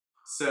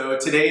So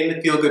today in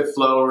the Feel Good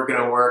Flow, we're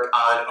going to work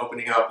on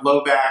opening up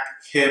low back,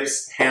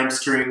 hips,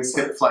 hamstrings,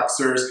 hip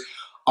flexors,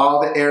 all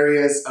the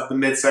areas of the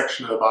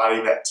midsection of the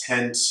body that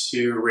tend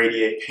to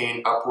radiate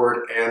pain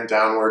upward and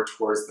downward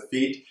towards the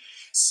feet.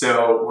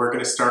 So we're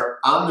going to start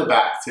on the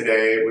back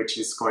today, which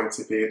is going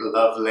to be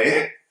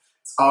lovely.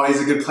 It's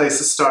always a good place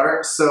to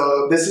start.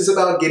 So this is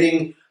about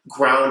getting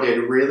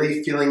grounded,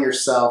 really feeling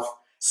yourself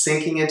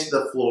sinking into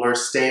the floor,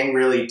 staying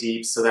really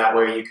deep so that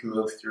way you can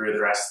move through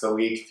the rest of the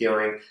week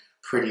feeling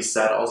pretty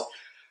settled.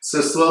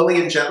 So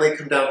slowly and gently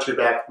come down to your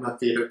back. My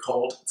feet are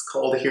cold. It's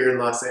cold here in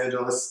Los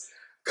Angeles.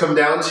 Come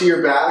down to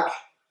your back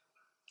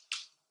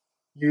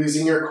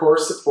using your core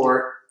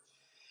support.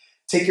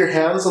 Take your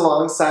hands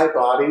alongside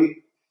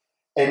body,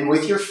 and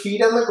with your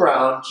feet on the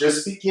ground,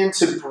 just begin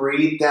to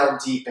breathe down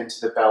deep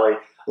into the belly.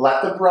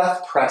 Let the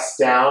breath press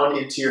down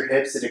into your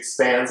hips. It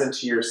expands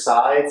into your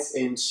sides,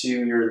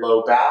 into your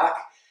low back.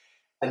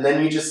 And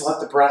then you just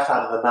let the breath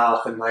out of the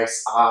mouth, a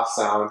nice ah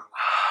sound.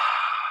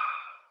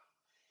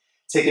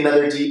 Take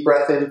another deep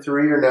breath in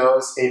through your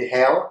nose.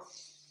 Inhale.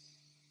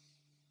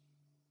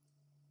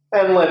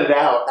 And let it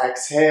out.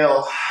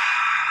 Exhale.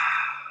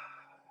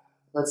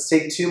 Let's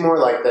take two more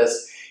like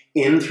this.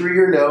 In through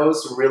your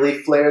nose, really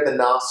flare the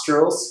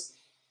nostrils.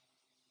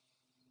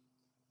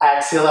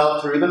 Exhale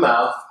out through the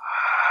mouth.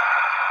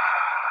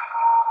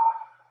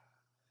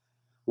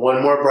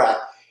 One more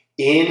breath.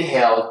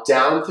 Inhale,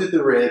 down through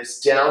the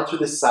ribs, down through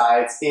the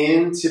sides,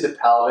 into the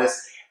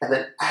pelvis, and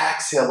then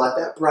exhale, let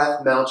that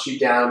breath melt you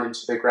down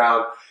into the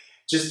ground.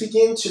 Just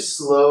begin to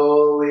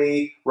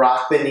slowly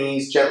rock the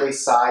knees gently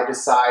side to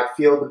side.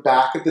 Feel the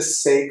back of the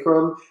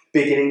sacrum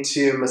beginning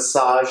to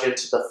massage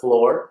into the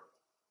floor.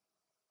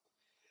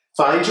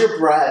 Find your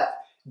breath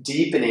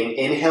deepening,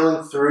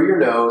 inhaling through your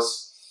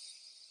nose,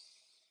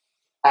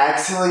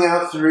 exhaling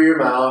out through your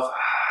mouth.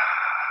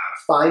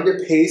 Find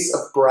a pace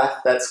of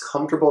breath that's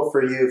comfortable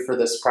for you for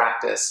this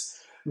practice.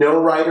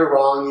 No right or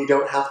wrong. You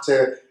don't have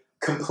to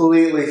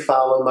completely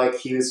follow my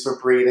cues for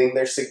breathing.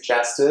 They're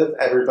suggestive.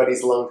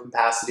 Everybody's lung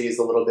capacity is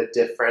a little bit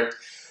different.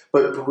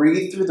 But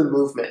breathe through the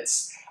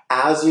movements.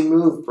 As you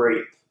move,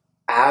 breathe.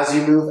 As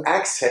you move,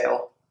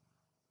 exhale.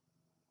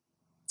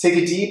 Take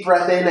a deep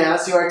breath in.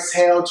 As you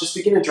exhale, just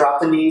begin to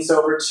drop the knees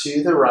over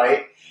to the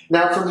right.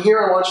 Now from here,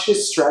 I want you to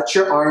stretch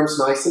your arms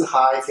nice and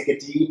high. Take a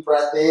deep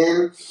breath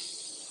in.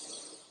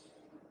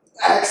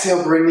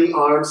 Exhale, bring the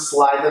arms,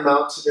 slide them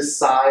out to the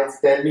sides,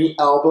 bend the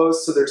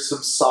elbows so there's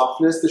some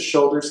softness, the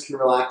shoulders can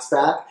relax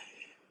back.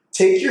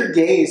 Take your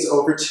gaze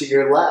over to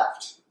your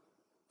left,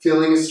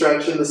 feeling a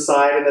stretch in the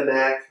side of the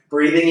neck,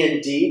 breathing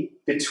in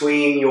deep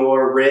between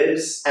your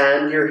ribs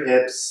and your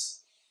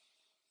hips.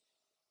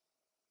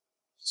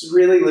 Just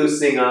really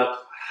loosening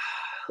up,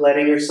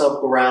 letting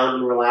yourself ground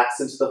and relax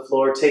into the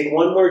floor. Take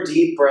one more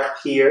deep breath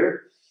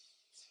here.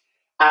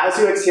 As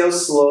you exhale,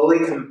 slowly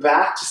come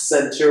back to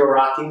center,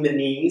 rocking the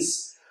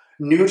knees,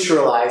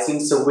 neutralizing,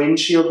 so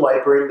windshield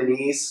wipering the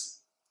knees.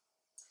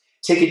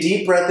 Take a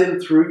deep breath in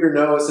through your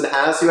nose, and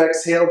as you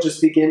exhale, just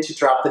begin to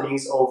drop the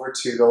knees over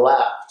to the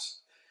left.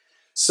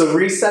 So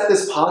reset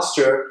this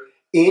posture.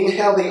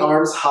 Inhale the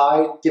arms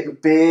high, give a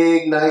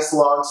big, nice,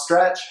 long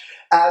stretch.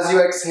 As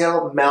you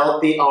exhale,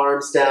 melt the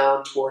arms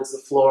down towards the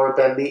floor,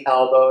 bend the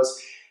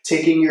elbows,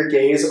 taking your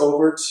gaze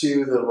over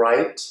to the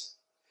right.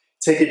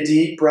 Take a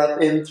deep breath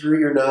in through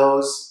your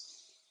nose.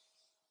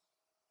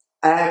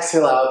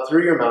 Exhale out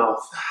through your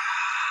mouth.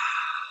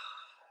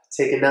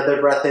 Take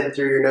another breath in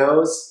through your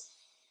nose.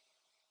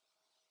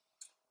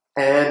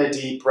 And a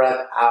deep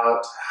breath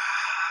out.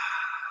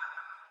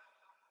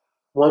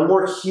 One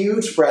more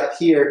huge breath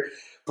here.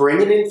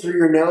 Bring it in through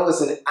your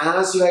nose, and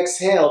as you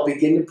exhale,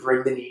 begin to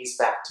bring the knees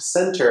back to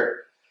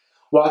center.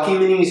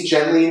 Walking the knees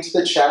gently into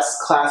the chest,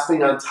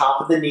 clasping on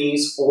top of the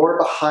knees or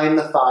behind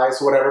the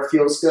thighs, whatever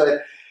feels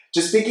good.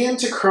 Just begin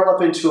to curl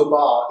up into a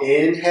ball.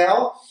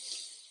 Inhale,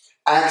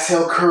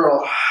 exhale,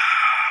 curl.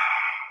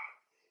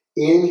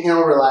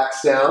 Inhale,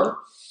 relax down.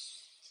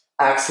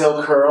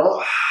 Exhale,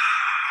 curl.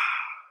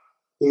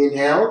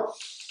 Inhale.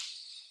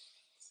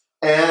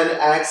 And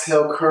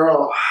exhale,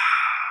 curl.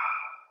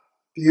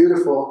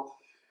 Beautiful.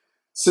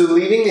 So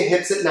leaving the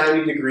hips at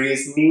 90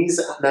 degrees, knees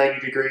at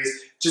 90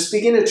 degrees, just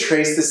begin to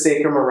trace the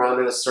sacrum around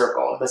in a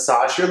circle.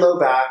 Massage your low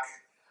back.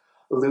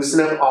 Loosen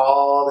up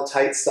all the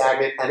tight,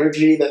 stagnant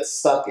energy that's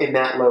stuck in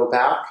that low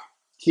back,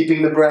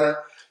 keeping the breath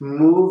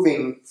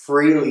moving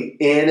freely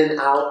in and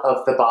out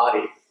of the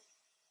body.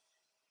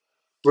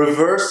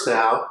 Reverse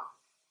now,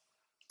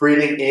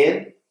 breathing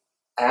in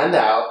and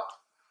out.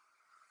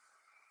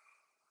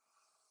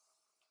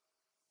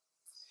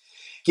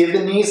 Give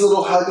the knees a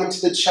little hug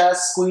into the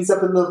chest, squeeze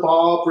up into the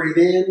ball, breathe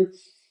in.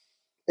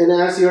 And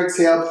as you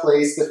exhale,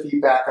 place the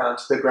feet back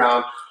onto the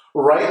ground.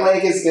 Right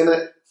leg is going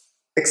to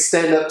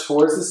extend up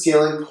towards the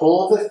ceiling,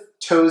 pull the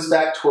toes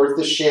back towards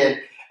the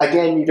shin.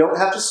 Again, you don't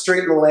have to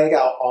straighten the leg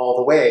out all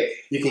the way.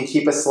 You can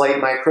keep a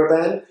slight micro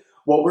bend.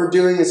 What we're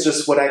doing is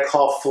just what I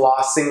call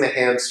flossing the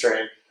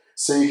hamstring.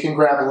 So you can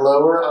grab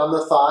lower on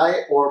the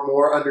thigh or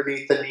more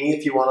underneath the knee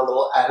if you want a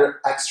little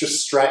extra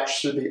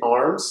stretch through the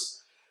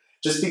arms.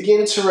 Just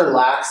begin to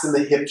relax in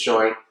the hip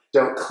joint.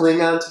 Don't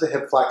cling onto the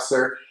hip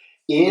flexor.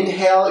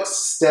 Inhale,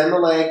 extend the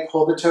leg,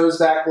 pull the toes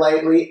back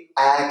lightly.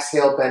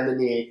 Exhale, bend the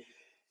knee.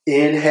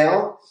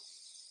 Inhale.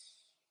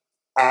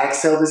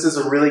 Exhale. This is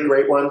a really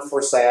great one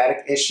for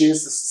sciatic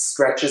issues. This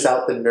stretches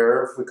out the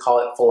nerve. We call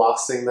it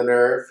flossing the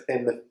nerve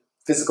in the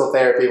physical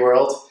therapy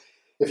world,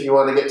 if you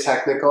want to get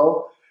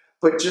technical.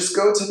 But just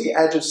go to the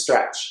edge of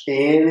stretch.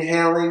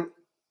 Inhaling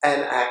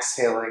and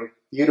exhaling.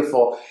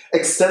 Beautiful.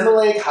 Extend the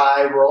leg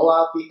high, roll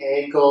out the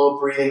ankle,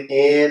 breathing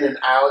in and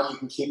out. You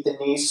can keep the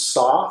knees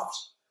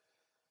soft.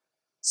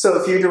 So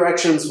a few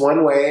directions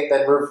one way,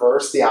 then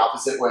reverse the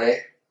opposite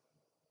way.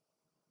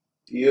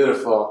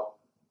 Beautiful.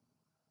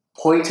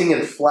 Pointing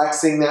and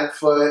flexing that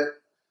foot.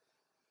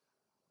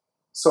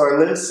 So our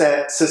lymph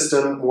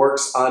system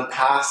works on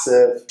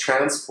passive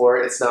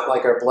transport. It's not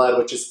like our blood,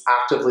 which is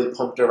actively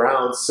pumped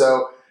around.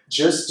 So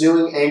just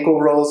doing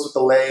ankle rolls with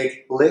the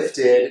leg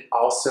lifted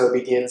also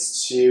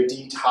begins to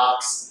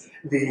detox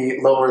the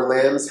lower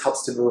limbs,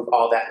 helps to move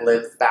all that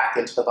lymph back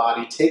into the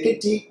body. Take a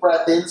deep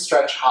breath in,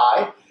 stretch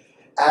high.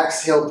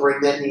 Exhale,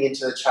 bring that knee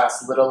into the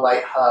chest, little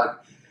light hug.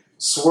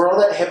 Swirl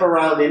that hip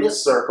around in a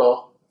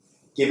circle.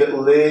 Give it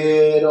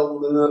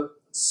little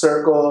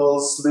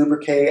circles,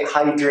 lubricate,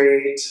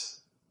 hydrate.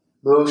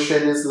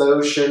 Motion is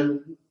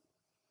lotion.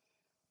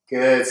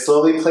 Good.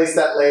 Slowly place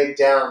that leg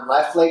down.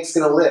 Left leg's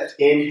going to lift.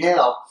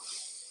 Inhale.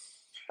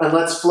 And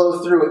let's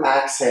flow through.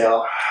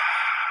 Exhale.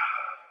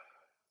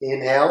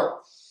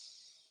 Inhale.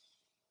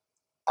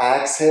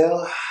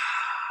 Exhale.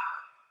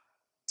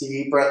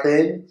 Deep breath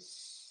in.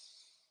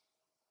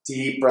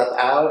 Deep breath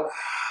out.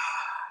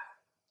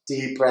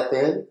 Deep breath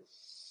in.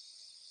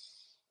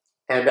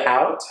 And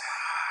out.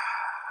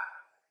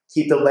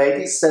 Keep the leg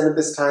extended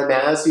this time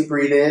as you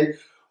breathe in.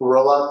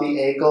 Roll out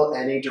the ankle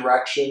any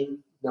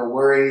direction. No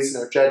worries,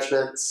 no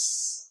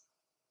judgments.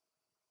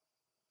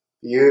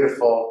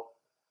 Beautiful.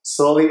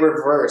 Slowly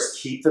reverse.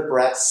 Keep the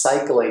breath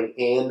cycling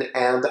in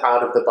and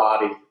out of the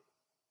body.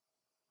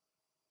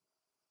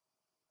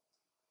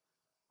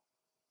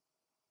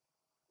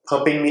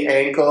 Pumping the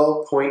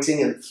ankle,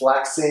 pointing and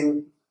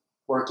flexing,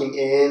 working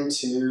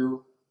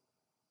into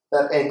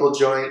that ankle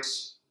joint.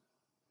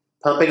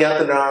 Pumping out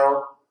the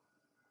gnarl.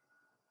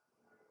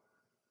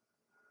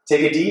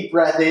 Take a deep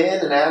breath in,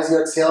 and as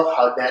you exhale,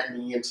 hug that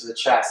knee into the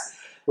chest.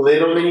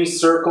 Little mini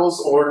circles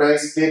or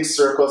nice big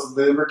circles.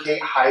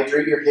 Lubricate,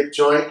 hydrate your hip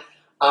joint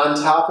on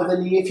top of the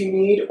knee if you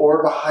need,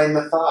 or behind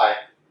the thigh.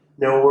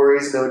 No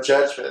worries, no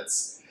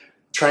judgments.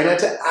 Try not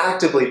to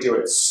actively do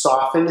it.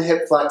 Soften the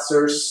hip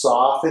flexor,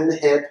 soften the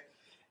hip,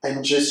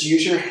 and just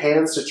use your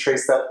hands to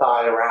trace that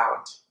thigh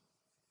around.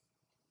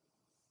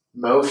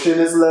 Motion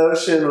is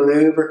lotion.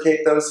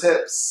 Lubricate those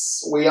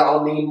hips. We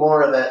all need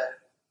more of it.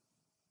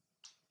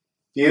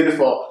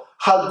 Beautiful.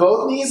 Hug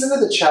both knees into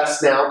the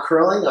chest now,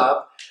 curling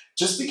up.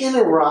 Just begin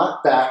to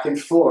rock back and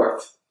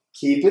forth.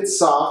 Keep it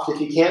soft.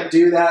 If you can't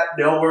do that,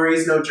 no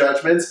worries, no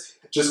judgments.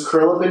 Just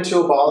curl up into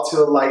a ball to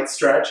a light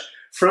stretch.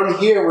 From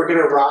here, we're going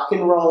to rock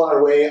and roll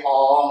our way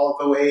all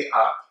the way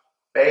up.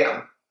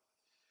 Bam.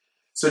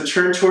 So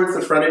turn towards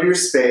the front of your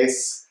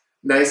space.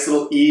 Nice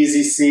little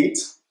easy seat.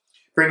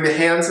 Bring the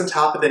hands on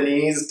top of the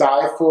knees.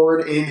 Dive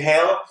forward.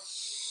 Inhale.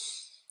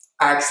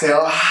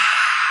 Exhale.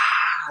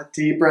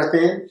 Deep breath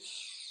in.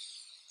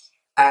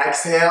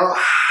 Exhale.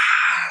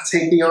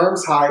 Take the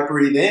arms high.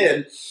 Breathe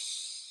in.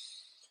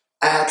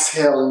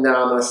 Exhale.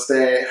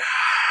 Namaste.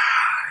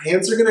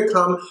 Hands are going to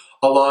come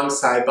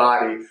alongside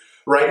body.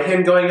 Right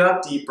hand going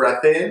up. Deep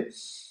breath in.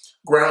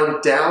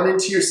 Ground down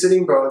into your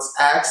sitting bones.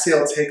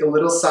 Exhale. Take a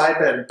little side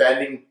bend.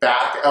 Bending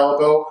back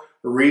elbow.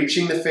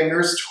 Reaching the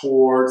fingers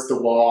towards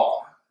the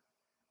wall.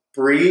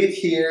 Breathe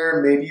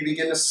here. Maybe you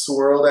begin to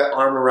swirl that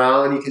arm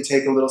around. You can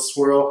take a little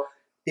swirl.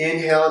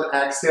 Inhale and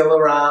exhale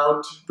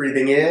around.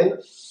 Breathing in.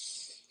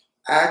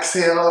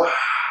 Exhale.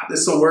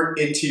 This will work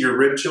into your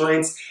rib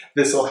joints.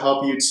 This will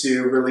help you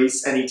to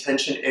release any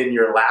tension in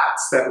your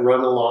lats that run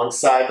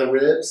alongside the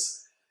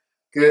ribs.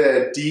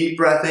 Good. Deep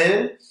breath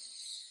in.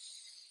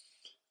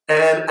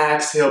 And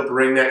exhale.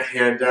 Bring that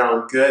hand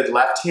down. Good.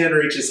 Left hand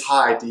reaches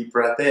high. Deep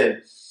breath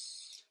in.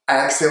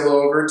 Exhale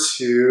over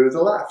to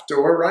the left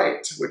or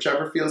right,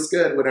 whichever feels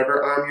good,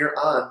 whatever arm you're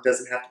on.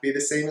 Doesn't have to be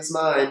the same as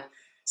mine.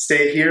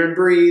 Stay here and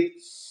breathe.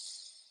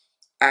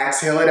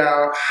 Exhale it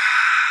out.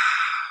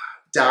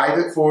 Dive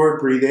it forward,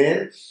 breathe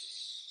in.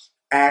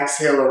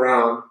 Exhale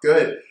around.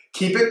 Good.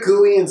 Keep it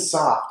gooey and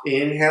soft.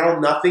 Inhale,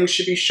 nothing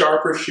should be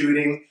sharp or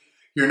shooting.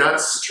 You're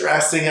not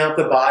stressing out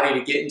the body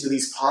to get into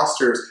these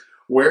postures.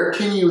 Where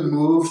can you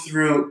move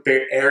through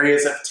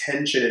areas of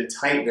tension and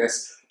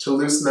tightness to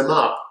loosen them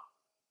up?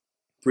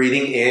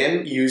 Breathing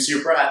in, use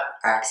your breath.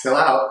 Exhale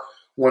out.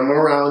 One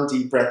more round,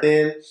 deep breath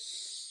in.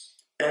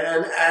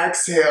 And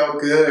exhale,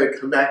 good.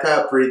 Come back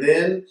up, breathe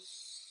in.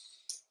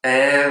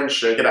 And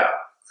shake it out.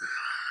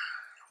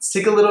 Let's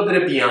take a little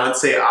bit of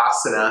Beyonce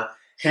asana.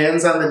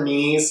 Hands on the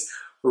knees,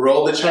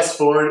 roll the chest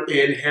forward,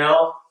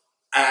 inhale.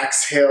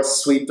 Exhale,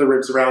 sweep the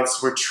ribs around.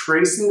 So we're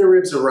tracing the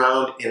ribs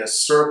around in a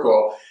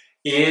circle.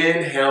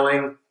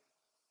 Inhaling,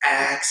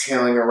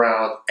 exhaling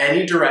around.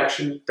 Any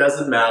direction,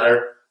 doesn't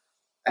matter.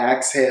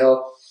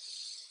 Exhale.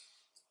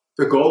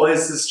 The goal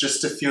is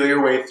just to feel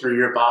your way through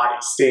your body,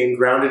 staying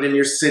grounded in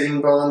your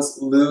sitting bones,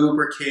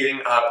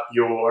 lubricating up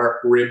your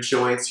rib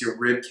joints, your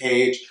rib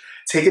cage.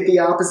 Take it the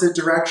opposite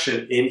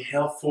direction.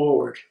 Inhale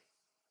forward.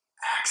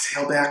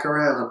 Exhale back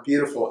around.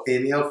 Beautiful.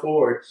 Inhale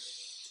forward.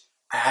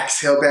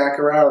 Exhale back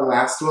around.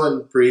 Last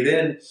one. Breathe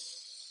in.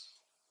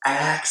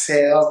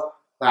 Exhale.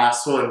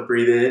 Last one.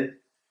 Breathe in.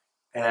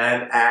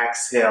 And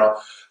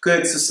exhale.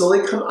 Good. So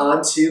slowly come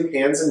onto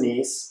hands and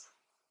knees.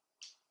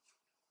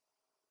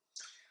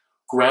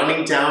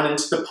 Grounding down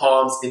into the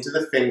palms, into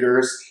the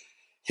fingers.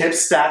 Hips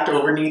stacked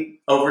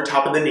over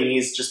top of the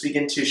knees. Just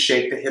begin to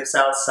shake the hips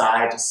out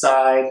side to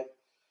side.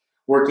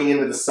 Working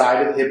into the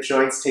side of the hip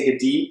joints. Take a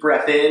deep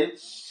breath in.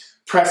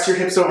 Press your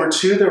hips over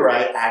to the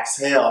right.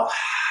 Exhale.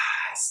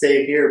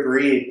 Stay here.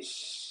 Breathe.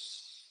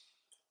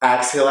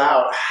 Exhale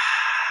out.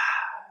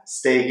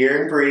 Stay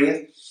here and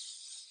breathe.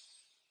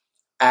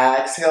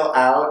 Exhale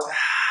out.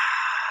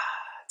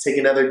 Take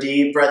another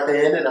deep breath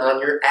in, and on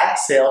your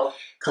exhale,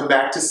 come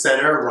back to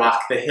center,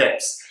 rock the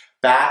hips.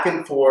 Back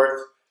and forth,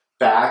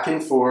 back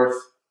and forth.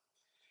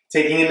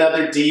 Taking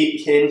another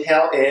deep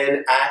inhale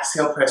in,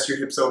 exhale, press your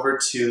hips over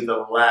to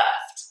the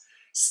left.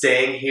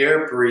 Staying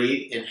here,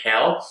 breathe,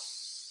 inhale.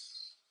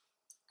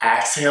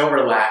 Exhale,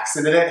 relax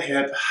into that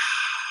hip.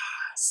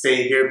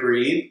 Stay here,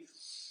 breathe.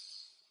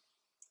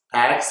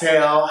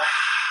 Exhale.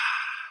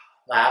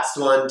 Last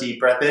one, deep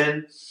breath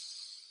in.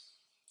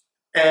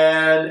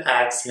 And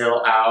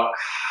exhale out.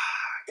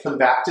 Come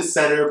back to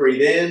center,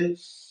 breathe in.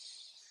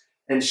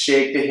 And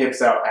shake the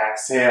hips out,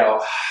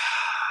 exhale.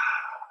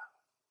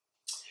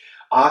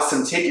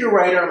 Awesome, take your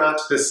right arm out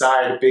to the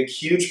side, a big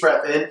huge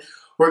breath in.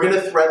 We're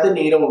gonna thread the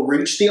needle,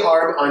 reach the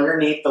arm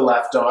underneath the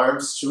left arm,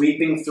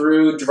 sweeping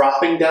through,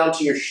 dropping down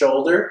to your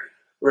shoulder.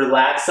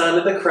 Relax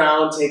onto the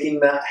crown,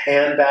 taking that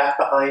hand back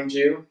behind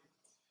you.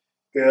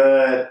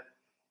 Good.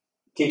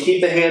 You can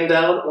keep the hand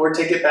down or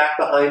take it back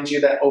behind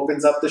you. That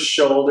opens up the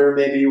shoulder.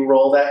 Maybe you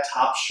roll that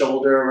top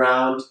shoulder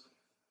around.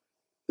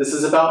 This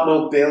is about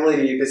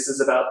mobility. This is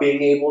about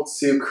being able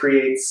to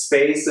create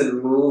space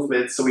and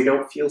movement so we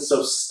don't feel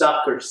so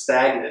stuck or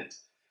stagnant.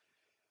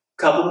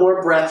 Couple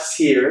more breaths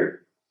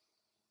here.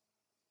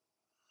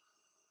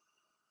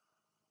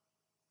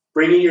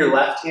 Bringing your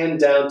left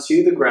hand down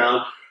to the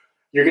ground.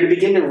 You're going to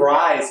begin to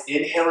rise,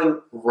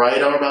 inhaling,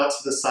 right arm out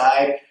to the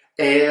side,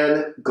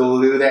 and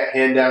glue that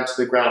hand down to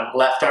the ground.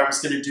 Left arm's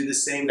going to do the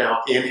same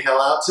now. Inhale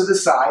out to the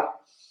side.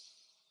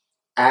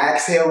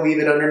 Exhale, leave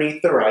it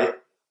underneath the right.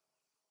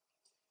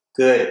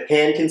 Good.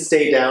 Hand can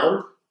stay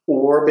down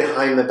or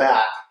behind the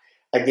back.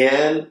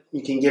 Again,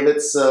 you can give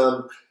it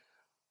some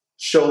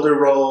shoulder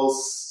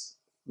rolls,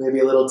 maybe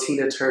a little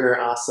Tina Turner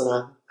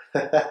asana.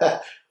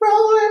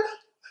 Roll it.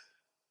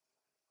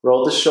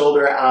 Roll the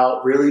shoulder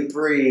out, really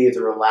breathe,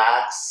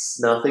 relax.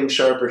 Nothing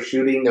sharp or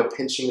shooting, no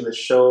pinching in the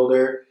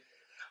shoulder.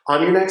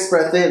 On your next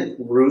breath in,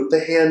 root the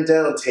hand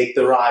down, take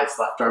the rise.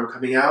 Left arm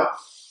coming out.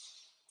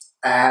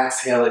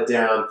 Exhale it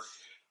down.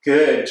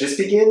 Good. Just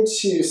begin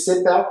to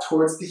sit back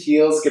towards the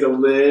heels. Get a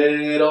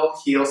little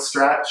heel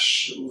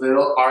stretch,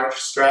 little arch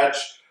stretch,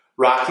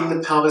 rocking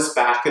the pelvis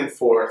back and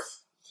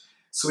forth.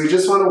 So we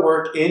just want to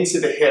work into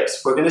the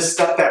hips. We're going to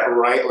step that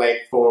right leg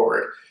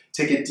forward.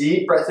 Take a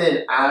deep breath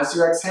in. As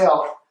you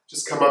exhale,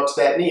 just come up to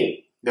that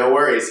knee. No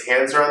worries.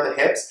 Hands are on the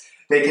hips.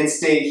 They can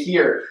stay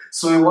here.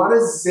 So we want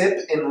to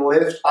zip and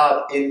lift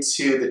up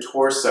into the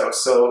torso.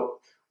 So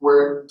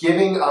we're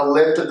giving a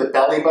lift of the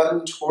belly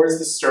button towards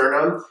the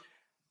sternum,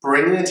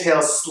 bringing the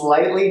tail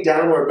slightly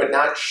downward, but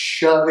not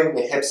shoving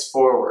the hips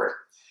forward.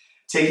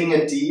 Taking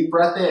a deep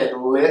breath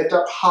in, lift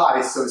up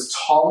high, so as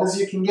tall as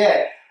you can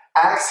get.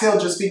 Exhale,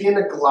 just begin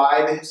to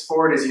glide the hips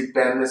forward as you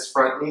bend this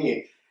front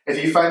knee.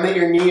 If you find that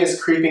your knee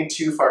is creeping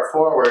too far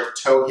forward,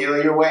 toe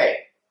heel your way.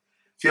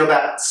 Feel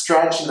that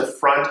stretch in the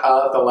front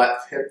of the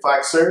left hip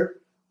flexor.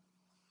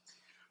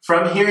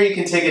 From here, you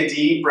can take a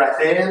deep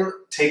breath in,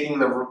 taking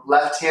the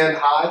left hand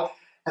high,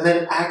 and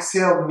then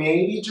exhale,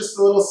 maybe just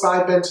a little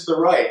side bend to the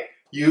right.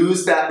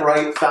 Use that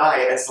right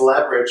thigh as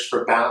leverage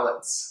for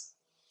balance.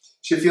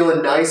 You should feel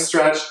a nice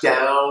stretch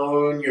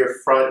down your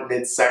front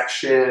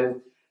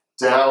midsection,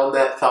 down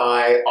that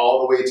thigh,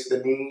 all the way to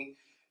the knee.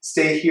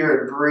 Stay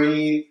here and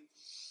breathe.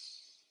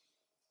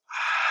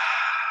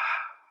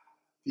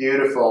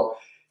 Beautiful.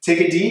 Take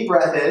a deep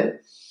breath in.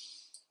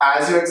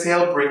 As you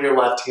exhale, bring your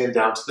left hand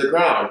down to the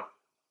ground.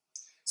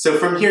 So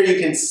from here, you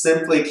can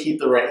simply keep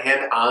the right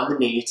hand on the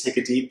knee. Take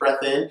a deep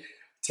breath in.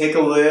 Take a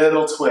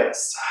little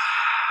twist.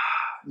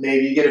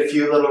 Maybe you get a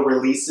few little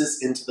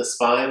releases into the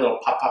spine, little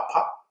pop, pop,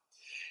 pop.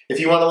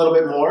 If you want a little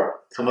bit more,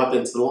 come up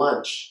into the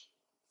lunge.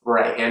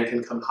 Right hand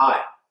can come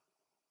high.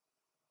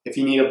 If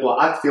you need a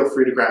block, feel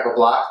free to grab a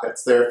block.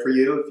 That's there for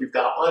you if you've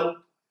got one.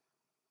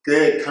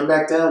 Good. Come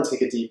back down.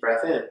 Take a deep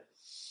breath in.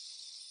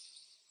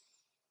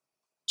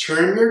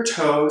 Turn your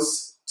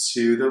toes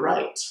to the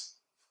right.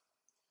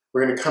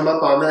 We're going to come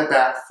up on that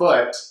back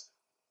foot,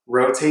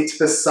 rotate to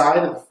the side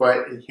of the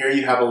foot, and here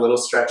you have a little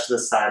stretch to the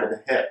side of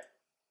the hip.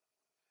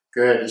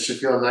 Good. You should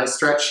feel a nice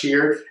stretch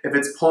here. If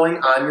it's pulling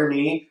on your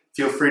knee,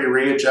 feel free to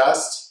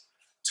readjust.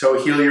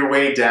 Toe heel your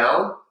way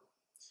down.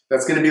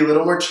 That's going to be a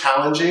little more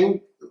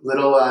challenging, a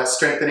little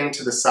strengthening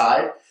to the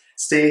side.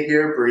 Stay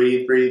here,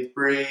 breathe, breathe,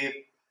 breathe.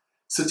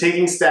 So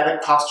taking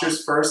static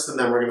postures first, and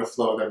then we're going to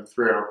flow them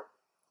through.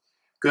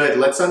 Good.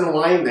 Let's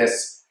unwind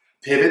this.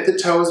 Pivot the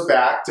toes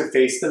back to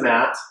face the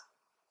mat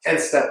and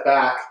step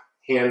back,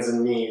 hands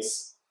and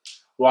knees.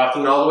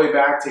 Walking all the way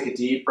back, take a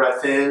deep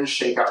breath in,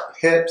 shake out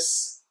the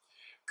hips.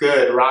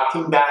 Good.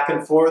 Rocking back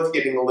and forth,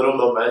 getting a little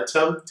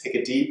momentum. Take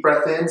a deep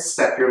breath in,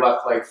 step your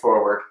left leg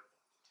forward.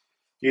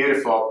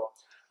 Beautiful.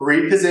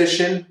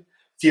 Reposition,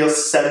 feel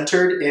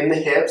centered in the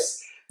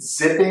hips,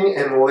 zipping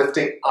and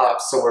lifting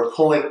up. So we're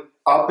pulling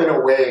up and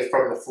away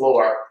from the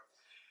floor.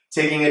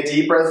 Taking a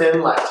deep breath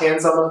in, left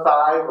hand's on the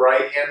thigh,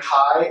 right hand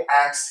high,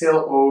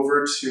 exhale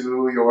over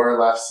to your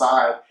left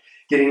side.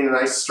 Getting a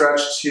nice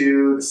stretch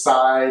to the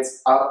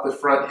sides, up the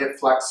front hip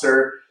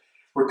flexor.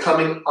 We're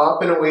coming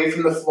up and away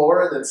from the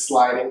floor and then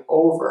sliding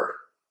over.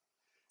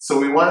 So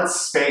we want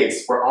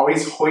space. We're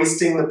always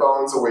hoisting the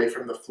bones away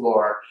from the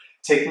floor.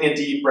 Taking a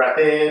deep breath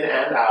in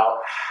and out.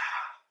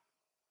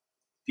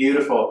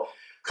 Beautiful.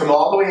 Come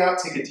all the way up,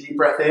 take a deep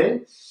breath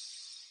in.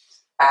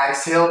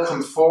 Exhale,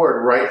 come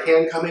forward. Right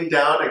hand coming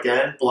down,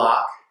 again,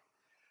 block.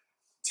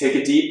 Take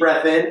a deep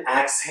breath in,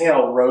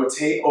 exhale,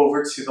 rotate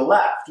over to the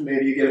left.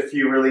 Maybe you get a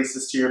few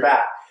releases to your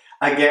back.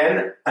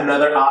 Again,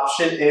 another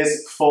option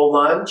is full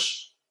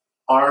lunge,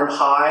 arm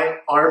high,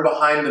 arm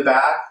behind the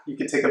back. You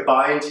can take a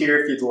bind here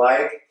if you'd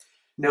like.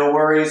 No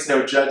worries,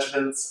 no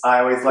judgments. I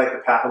always like the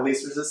path of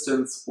least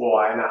resistance.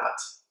 Why not?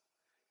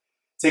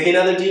 Take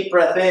another deep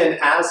breath in.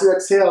 As you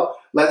exhale,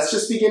 let's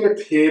just begin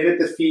to pivot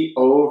the feet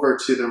over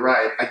to the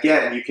right.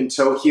 Again, you can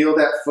toe heel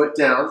that foot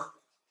down.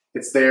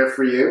 It's there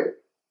for you.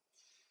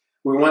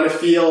 We want to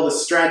feel the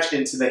stretch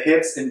into the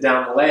hips and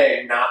down the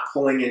leg, not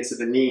pulling into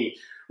the knee.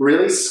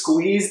 Really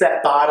squeeze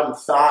that bottom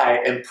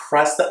thigh and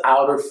press the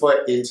outer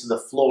foot into the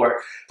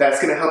floor.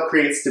 That's going to help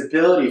create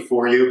stability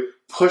for you.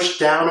 Push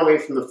down away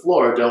from the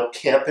floor. Don't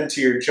camp into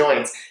your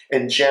joints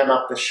and jam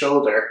up the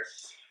shoulder.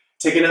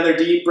 Take another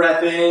deep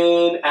breath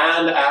in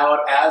and out.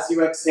 As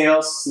you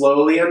exhale,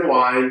 slowly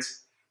unwind,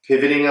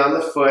 pivoting on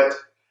the foot.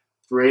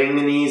 Bring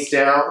the knees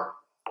down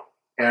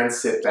and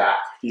sit back.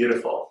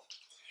 Beautiful.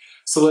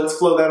 So let's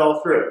flow that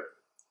all through.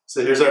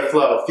 So here's our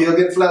flow. Feel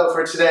good flow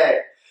for today.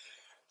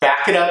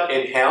 Back it up,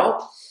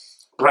 inhale.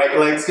 Right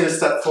leg's gonna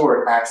step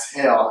forward,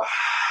 exhale.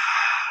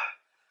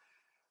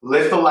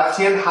 Lift the left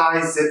hand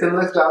high, zip and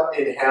lift up,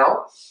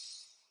 inhale.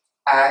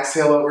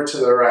 Exhale over to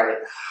the right.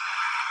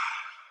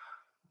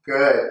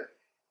 Good.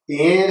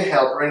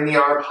 Inhale, bring the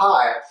arm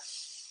high.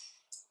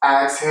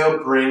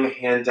 Exhale, bring the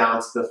hand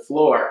down to the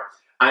floor.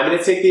 I'm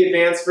gonna take the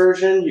advanced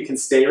version. You can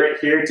stay right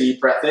here,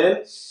 deep breath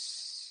in.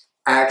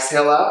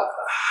 Exhale up.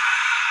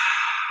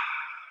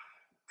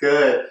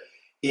 Good.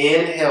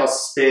 Inhale,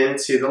 spin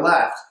to the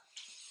left.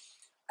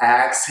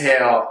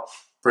 Exhale,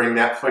 bring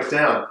that foot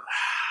down.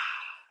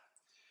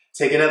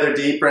 Take another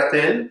deep breath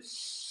in.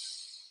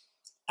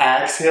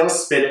 Exhale,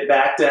 spin it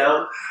back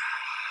down.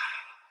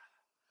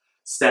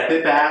 Step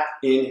it back,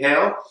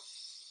 inhale.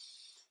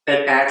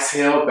 And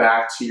exhale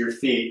back to your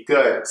feet.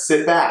 Good.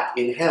 Sit back,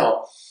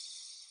 inhale.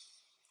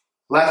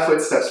 Left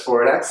foot steps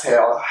forward,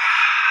 exhale.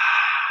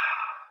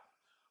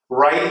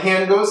 Right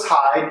hand goes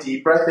high,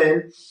 deep breath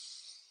in.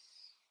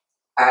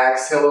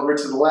 Exhale over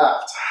to the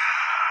left.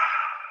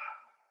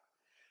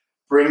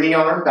 Bring the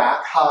arm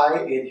back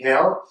high,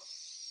 inhale.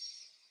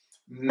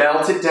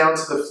 Melt it down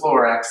to the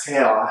floor,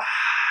 exhale.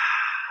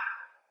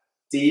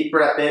 Deep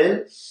breath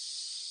in.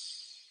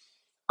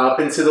 Up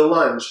into the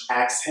lunge,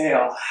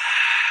 exhale.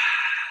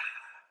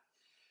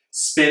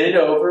 Spin it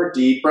over,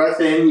 deep breath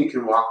in. You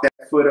can walk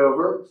that foot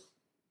over.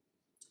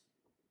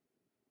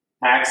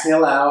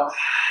 Exhale out.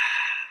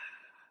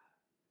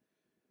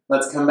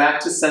 Let's come back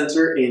to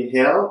center,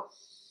 inhale.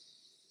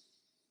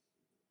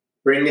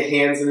 Bring the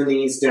hands and the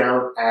knees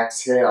down,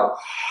 exhale.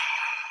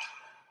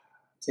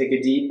 Take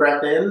a deep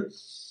breath in.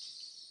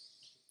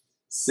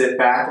 Sit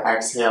back,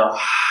 exhale.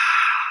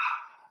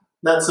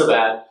 Not so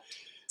bad.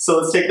 So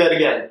let's take that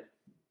again.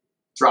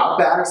 Drop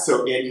back,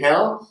 so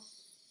inhale.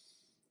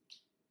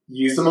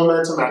 Use the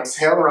momentum,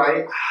 exhale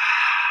right.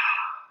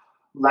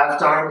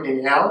 Left arm,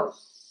 inhale.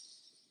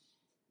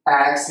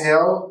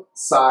 Exhale,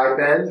 side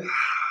bend.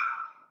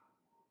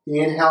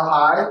 Inhale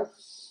high.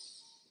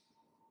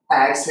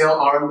 Exhale,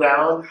 arm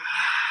down.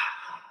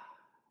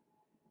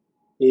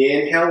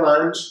 Inhale,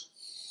 lunge.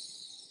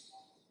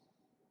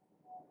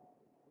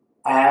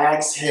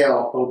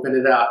 Exhale, open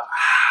it up.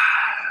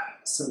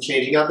 So I'm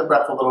changing out the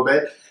breath a little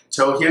bit.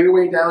 Toe heel your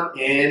way down.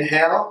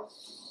 Inhale.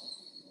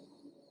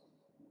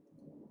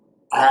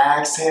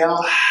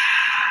 Exhale.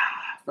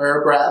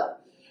 For a breath.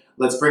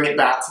 Let's bring it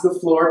back to the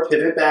floor.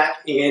 Pivot back.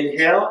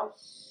 Inhale.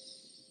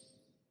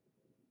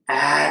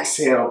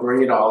 Exhale.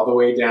 Bring it all the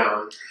way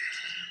down.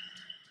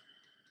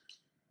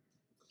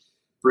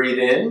 Breathe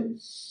in.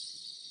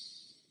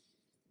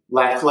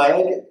 Left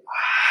leg.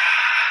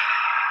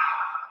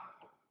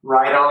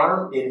 Right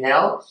arm.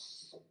 Inhale.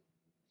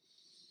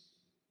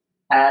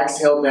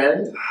 Exhale,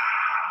 bend.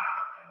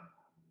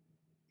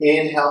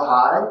 Inhale,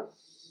 high.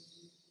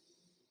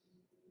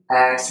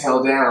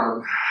 Exhale,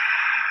 down.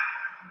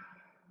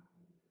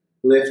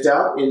 Lift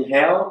up,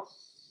 inhale.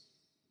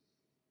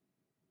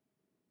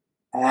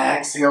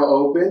 Exhale,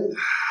 open.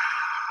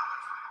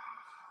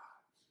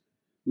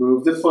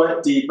 Move the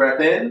foot, deep breath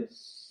in.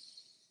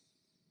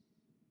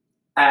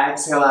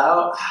 Exhale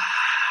out.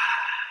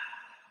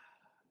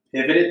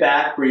 Pivot it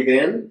back, breathe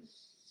in.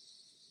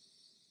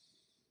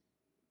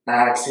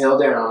 Exhale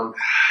down.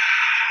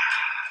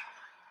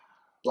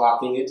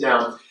 Locking it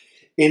down.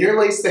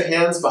 Interlace the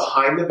hands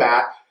behind the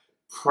back.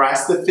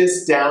 Press the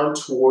fist down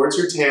towards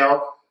your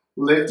tail.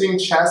 Lifting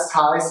chest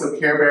high, so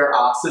Care Bear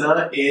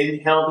Asana.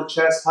 Inhale the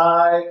chest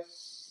high.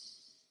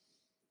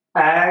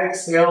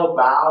 Exhale,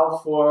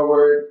 bow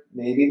forward.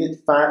 Maybe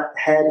the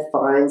head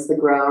finds the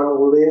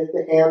ground. Lift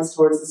the hands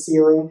towards the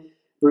ceiling.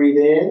 Breathe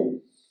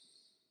in.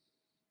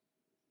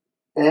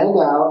 And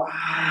out.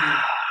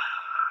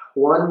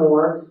 One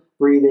more.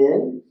 Breathe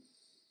in.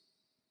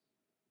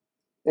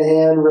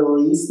 And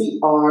release the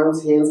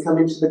arms. Hands come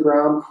into the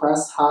ground.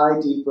 Press high.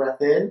 Deep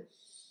breath in.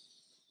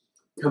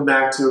 Come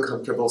back to a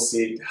comfortable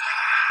seat.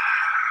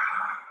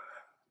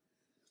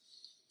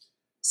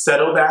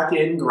 Settle back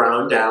in.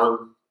 Ground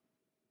down.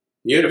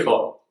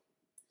 Beautiful.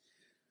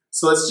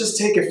 So let's just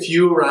take a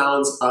few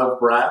rounds of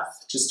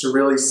breath just to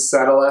really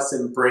settle us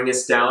and bring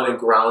us down and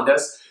ground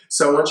us.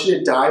 So I want you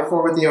to dive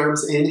forward with the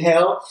arms.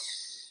 Inhale.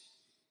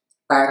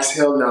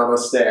 Exhale,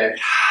 namaste.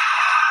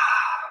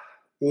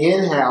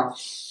 Inhale.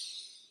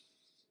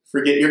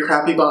 Forget your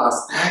crappy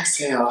boss.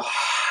 Exhale.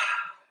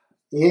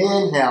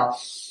 Inhale.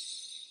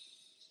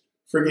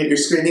 Forget your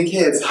screaming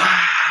kids.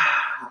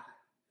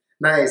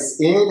 Nice.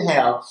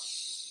 Inhale.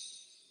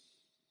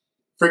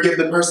 Forgive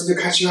the person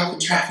who cut you off in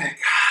traffic.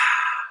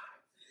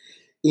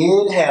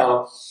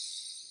 Inhale.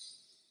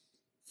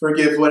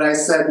 Forgive what I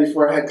said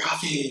before I had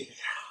coffee.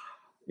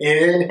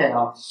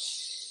 Inhale.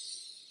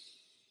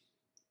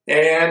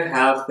 And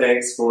have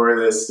thanks for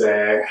this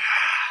day.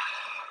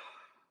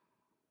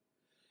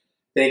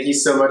 Thank you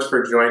so much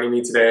for joining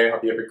me today. I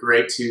hope you have a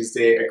great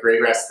Tuesday, a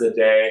great rest of the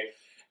day.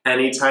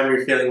 Anytime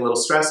you're feeling a little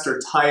stressed or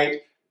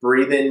tight,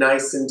 breathe in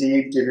nice and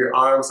deep, give your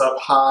arms up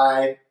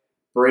high,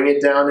 bring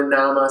it down to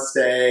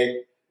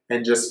namaste,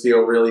 and just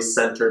feel really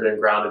centered and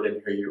grounded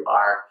in who you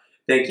are.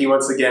 Thank you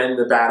once again.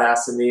 The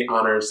badass in me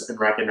honors and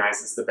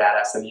recognizes the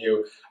badass in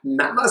you.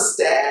 Namaste!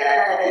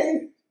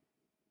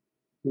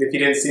 And if you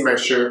didn't see my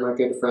shirt, my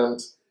good friend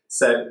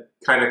said,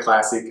 kind of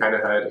classy, kind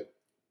of hood.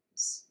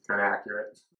 It's kind of accurate.